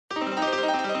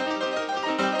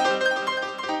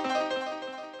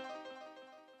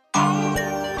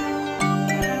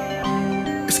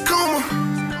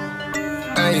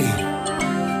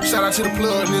out to the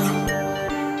plug,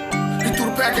 nigga. He threw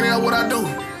the pack in there, what I do?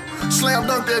 Slam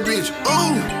dunk that bitch.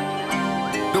 Ooh.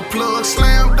 The plug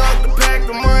slam dunk the pack,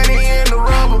 the money in the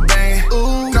rubber band.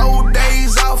 Ooh. No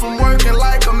days off, I'm working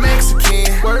like a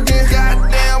Mexican. Working.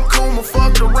 Goddamn Kuma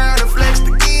fucked around and flexed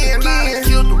again. I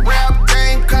killed the rap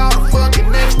game, called the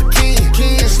fucking next to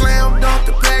kin. Slam dunk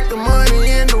the pack, the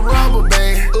money in the rubber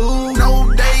band. Ooh.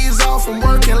 No days off, I'm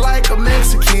working like a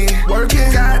Mexican.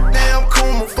 Working. Goddamn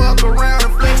Kuma fuck around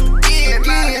and flexed again.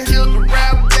 I killed the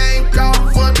rap game, called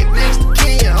the fucking next to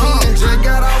kin. Just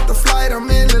got off the flight, I'm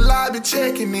in the lobby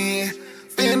checking in.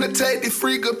 Finna take the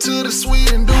freak up to the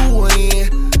suite and do her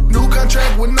in. New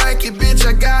contract with Nike, bitch,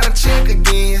 I gotta check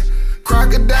again.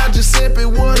 Crocodile Giuseppe,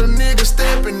 what a nigga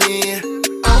stepping in.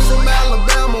 I'm from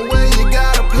Alabama, where you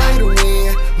gotta play to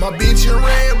win. My bitch in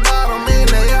red bottom in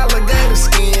the alligator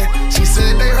skin. She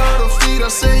said they hurt her feet, I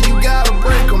said you gotta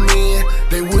break them in.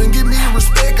 They wouldn't give me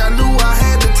respect, I knew I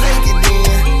had to take it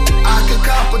then. I could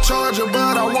cop a Charger,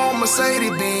 but I want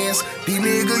Mercedes-Benz. These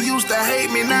niggas used to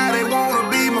hate me, now they wanna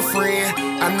be my friend.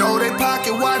 I know they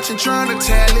pocket watching, trying to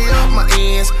tally up my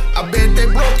ends. I bet they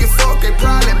broke it, fuck, they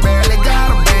probably barely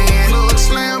got a band. Plug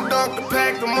slam dunk the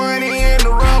pack, the money in the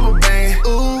rubber band.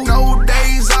 Ooh, no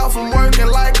days off, I'm working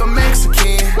like a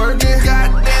Mexican. Working.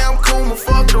 Goddamn Kuma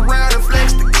fucked around and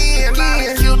flexed again.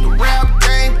 I killed the rap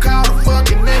game, called the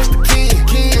fucking next to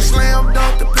kin. Slam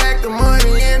dunk the pack, the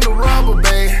money in the rubber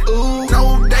band. Ooh,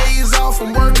 no days off,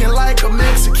 I'm working like a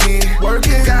Mexican.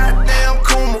 Working. Goddamn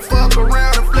Kuma fuck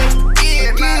around and flexed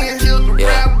again. I killed the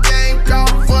rap game, called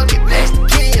the fucking next to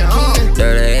kin.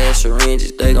 Dirty ass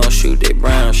syringes, they gon' shoot that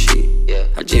brown shit.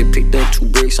 I just picked up 2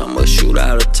 bricks, I'ma shoot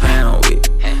out of town with.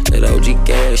 That OG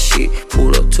gas shit,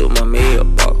 pulled up to my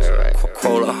mailbox.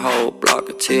 Call a whole block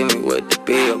and tell me what the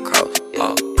bill cost.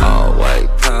 All white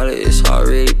powder, it's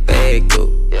already bagged up.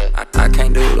 I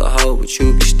can't do the whole, but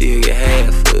you can still get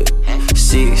half of it.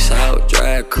 6 hour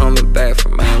drive coming back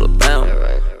from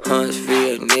Alabama.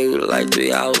 Huntsville nigga like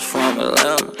 3 hours from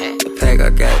Atlanta. The pack I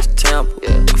got is Tampa,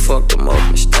 I fucked them up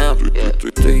and stamped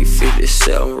it.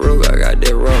 357 Rug, I got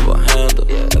that rubber handle.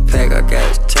 The pack I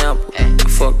got is Tampa, I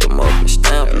fucked them up and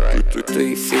stamped it.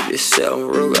 357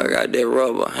 Rug, I got that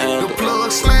rubber handle. The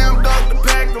plug slam dunk the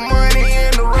pack, the money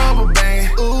in the